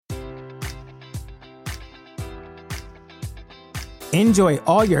Enjoy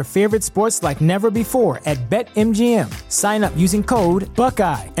all your favorite sports like never before at BetMGM. Sign up using code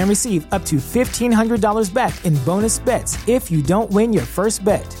Buckeye and receive up to $1,500 back in bonus bets if you don't win your first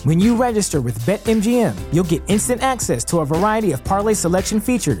bet. When you register with BetMGM, you'll get instant access to a variety of parlay selection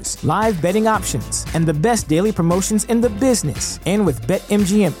features, live betting options, and the best daily promotions in the business. And with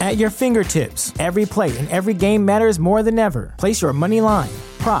BetMGM at your fingertips, every play and every game matters more than ever. Place your money line,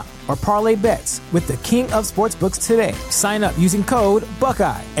 prop, or parlay bets with the king of sportsbooks today. Sign up using code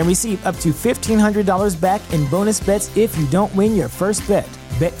Buckeye and receive up to $1,500 back in bonus bets if you don't win your first bet.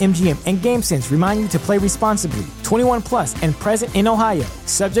 BetMGM and GameSense remind you to play responsibly. 21 plus and present in Ohio,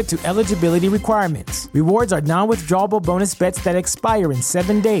 subject to eligibility requirements. Rewards are non-withdrawable bonus bets that expire in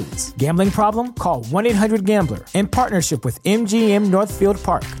 7 days. Gambling problem? Call 1-800-GAMBLER. In partnership with MGM Northfield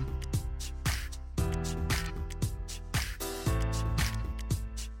Park.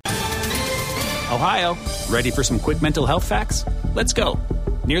 Ohio, ready for some quick mental health facts? Let's go.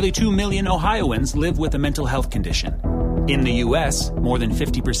 Nearly 2 million Ohioans live with a mental health condition. In the U.S., more than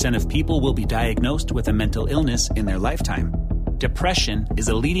 50% of people will be diagnosed with a mental illness in their lifetime. Depression is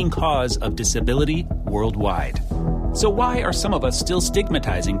a leading cause of disability worldwide. So why are some of us still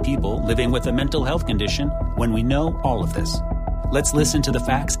stigmatizing people living with a mental health condition when we know all of this? Let's listen to the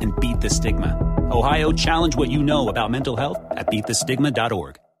facts and beat the stigma. Ohio, challenge what you know about mental health at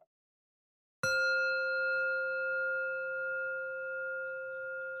beatthestigma.org.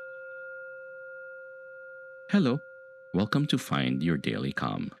 Hello. Welcome to Find Your Daily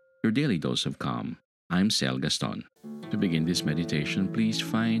Calm, your daily dose of calm. I'm Sel Gaston. To begin this meditation, please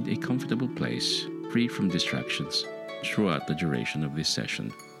find a comfortable place, free from distractions, throughout the duration of this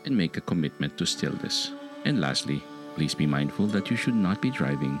session, and make a commitment to stillness. And lastly, please be mindful that you should not be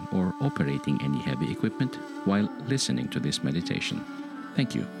driving or operating any heavy equipment while listening to this meditation.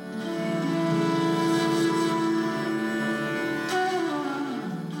 Thank you.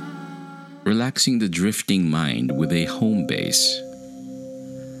 Relaxing the drifting mind with a home base.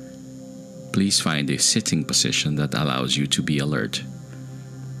 Please find a sitting position that allows you to be alert,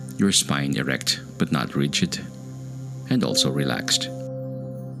 your spine erect but not rigid, and also relaxed.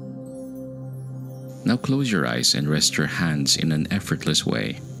 Now close your eyes and rest your hands in an effortless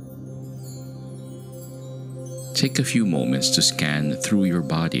way. Take a few moments to scan through your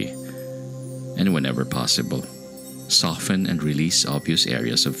body, and whenever possible, soften and release obvious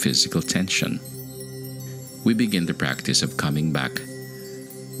areas of physical tension. We begin the practice of coming back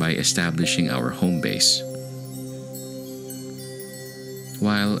by establishing our home base.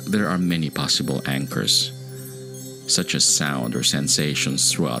 While there are many possible anchors, such as sound or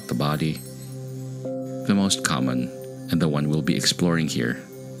sensations throughout the body, the most common, and the one we'll be exploring here,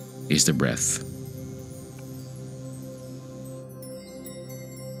 is the breath.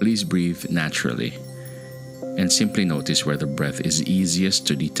 Please breathe naturally, and simply notice where the breath is easiest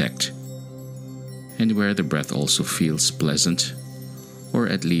to detect, and where the breath also feels pleasant, or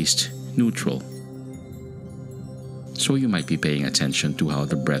at least neutral. So you might be paying attention to how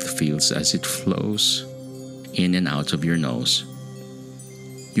the breath feels as it flows in and out of your nose.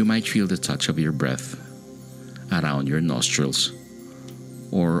 You might feel the touch of your breath around your nostrils,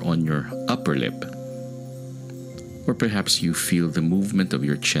 or on your upper lip, or perhaps you feel the movement of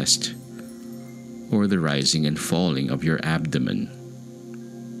your chest, or the rising and falling of your abdomen.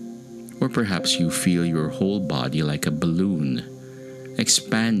 Or perhaps you feel your whole body like a balloon,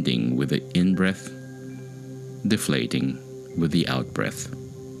 expanding with the in-breath, deflating with the out-breath.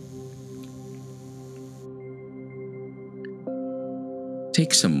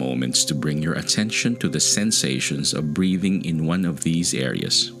 Take some moments to bring your attention to the sensations of breathing in one of these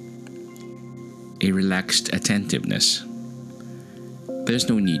areas. A relaxed attentiveness. There's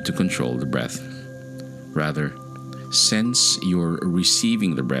no need to control the breath. Rather, sense you're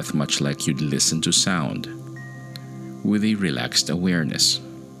receiving the breath much like you'd listen to sound, with a relaxed awareness.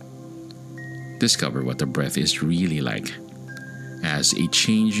 Discover what the breath is really like, as a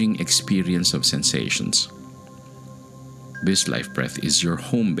changing experience of sensations. This life breath is your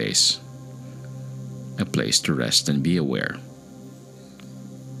home base, a place to rest and be aware.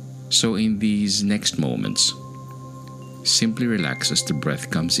 So in these next moments, simply relax as the breath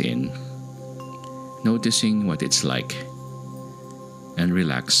comes in, noticing what it's like, and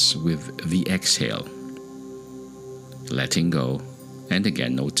relax with the exhale, letting go, and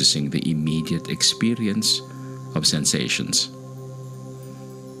again noticing the immediate experience of sensations.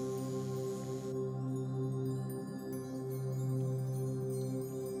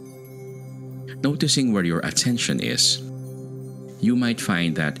 Noticing where your attention is, you might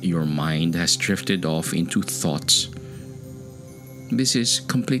find that your mind has drifted off into thoughts. This is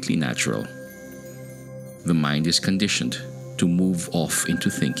completely natural. The mind is conditioned to move off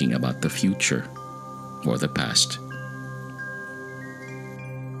into thinking about the future or the past.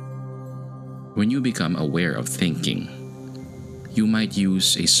 When you become aware of thinking, you might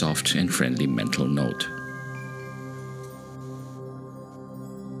use a soft and friendly mental note.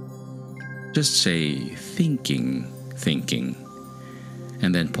 Just say, thinking,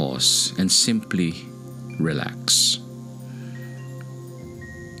 and then pause and simply relax.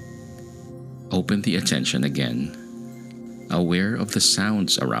 Open the attention again, aware of the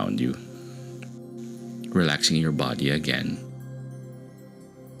sounds around you, relaxing your body again,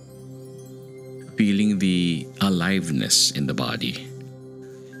 feeling the aliveness in the body.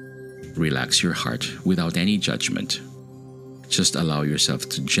 Relax your heart without any judgment. Just allow yourself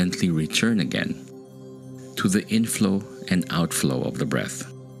to gently return again to the inflow and outflow of the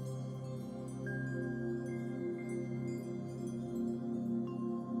breath.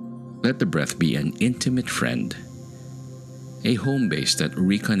 Let the breath be an intimate friend, a home base that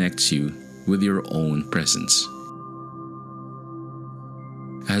reconnects you with your own presence.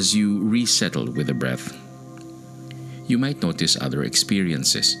 As you resettle with the breath, you might notice other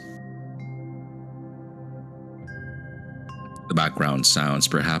experiences. The background sounds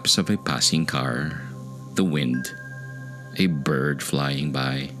perhaps of a passing car, the wind, a bird flying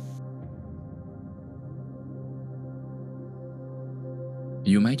by.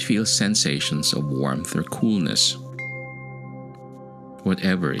 You might feel sensations of warmth or coolness.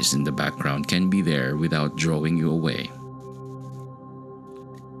 Whatever is in the background can be there without drawing you away.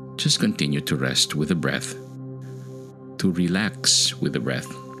 Just continue to rest with the breath, to relax with the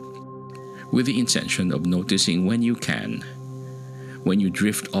breath, with the intention of noticing when you can, when you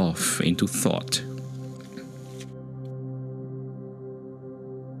drift off into thought.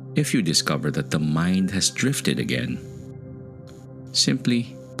 If you discover that the mind has drifted again,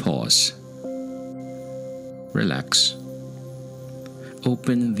 simply pause, relax,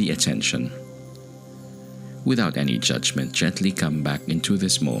 open the attention. Without any judgment, gently come back into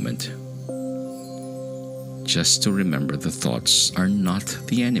this moment. Just to remember, the thoughts are not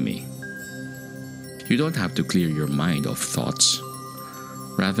the enemy. You don't have to clear your mind of thoughts.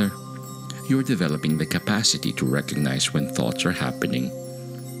 Rather, you're developing the capacity to recognize when thoughts are happening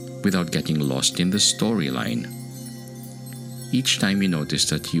without getting lost in the storyline. Each time you notice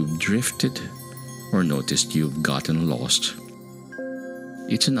that you've drifted or noticed you've gotten lost,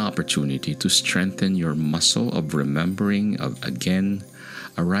 it's an opportunity to strengthen your muscle of remembering, of again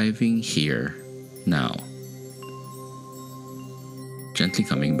arriving here, now. Gently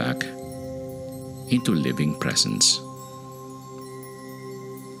coming back into living presence.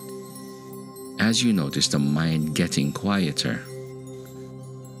 As you notice the mind getting quieter,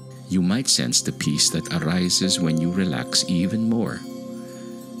 you might sense the peace that arises when you relax even more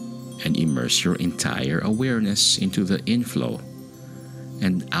and immerse your entire awareness into the inflow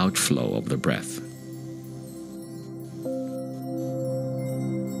and outflow of the breath.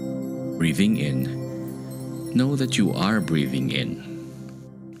 Breathing in, know that you are breathing in.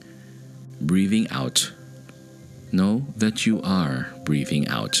 Breathing out, know that you are breathing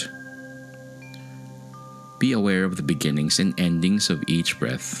out. Be aware of the beginnings and endings of each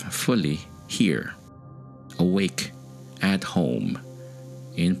breath, fully here, awake, at home,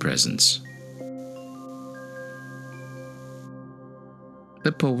 in presence.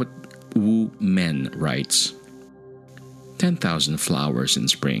 The poet Wu Men writes, 10,000 flowers in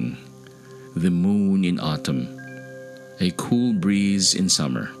spring, the moon in autumn, a cool breeze in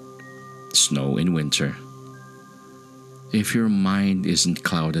summer, snow in winter. If your mind isn't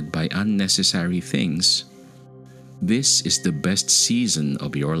clouded by unnecessary things, this is the best season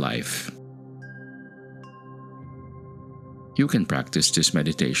of your life. You can practice this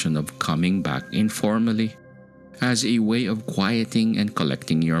meditation of coming back informally as a way of quieting and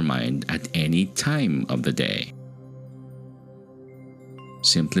collecting your mind at any time of the day.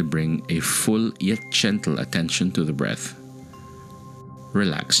 Simply bring a full yet gentle attention to the breath,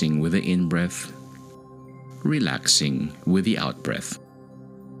 relaxing with the in-breath, relaxing with the out-breath,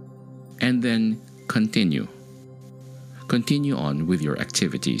 and then continue on with your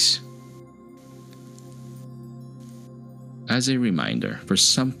activities. As a reminder, for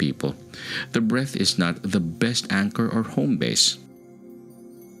some people, the breath is not the best anchor or home base.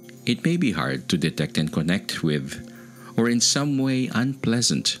 It may be hard to detect and connect with, or in some way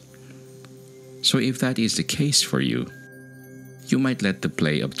unpleasant. So if that is the case for you, you might let the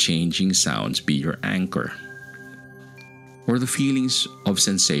play of changing sounds be your anchor, or the feelings of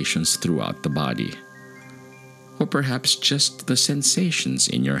sensations throughout the body, or perhaps just the sensations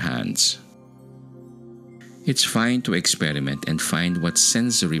in your hands. It's fine to experiment and find what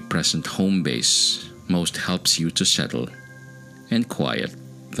sensory present home base most helps you to settle and quiet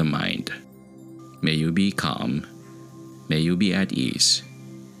the mind. May you be calm, may you be at ease,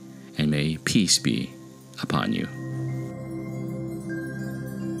 and may peace be upon you.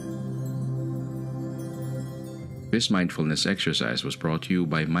 This mindfulness exercise was brought to you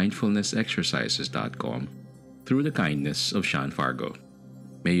by mindfulnessexercises.com through the kindness of Sean Fargo.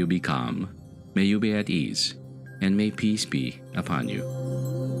 May you be calm, may you be at ease, and may peace be upon you.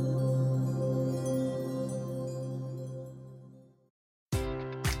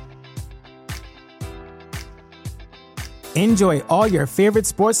 Enjoy all your favorite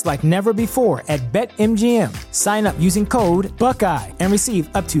sports like never before at BetMGM. Sign up using code Buckeye and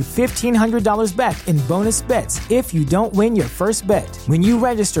receive up to $1,500 back in bonus bets if you don't win your first bet. When you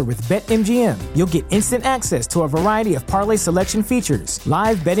register with BetMGM, you'll get instant access to a variety of parlay selection features,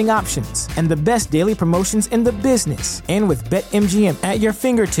 live betting options, and the best daily promotions in the business. And with BetMGM at your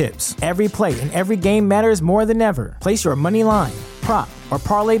fingertips, every play and every game matters more than ever. Place your money line, prop, or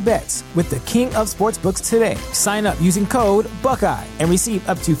parlay bets with the king of sportsbooks today. Sign up using code Buckeye and receive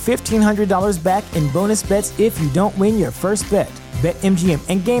up to $1,500 back in bonus bets if you don't win your first bet. BetMGM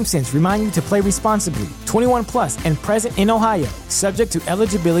and GameSense remind you to play responsibly. 21 plus and present in Ohio, subject to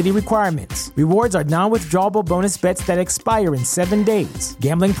eligibility requirements. Rewards are non-withdrawable bonus bets that expire in 7 days.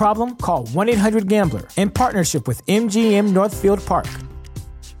 Gambling problem? Call 1-800-GAMBLER in partnership with MGM Northfield Park.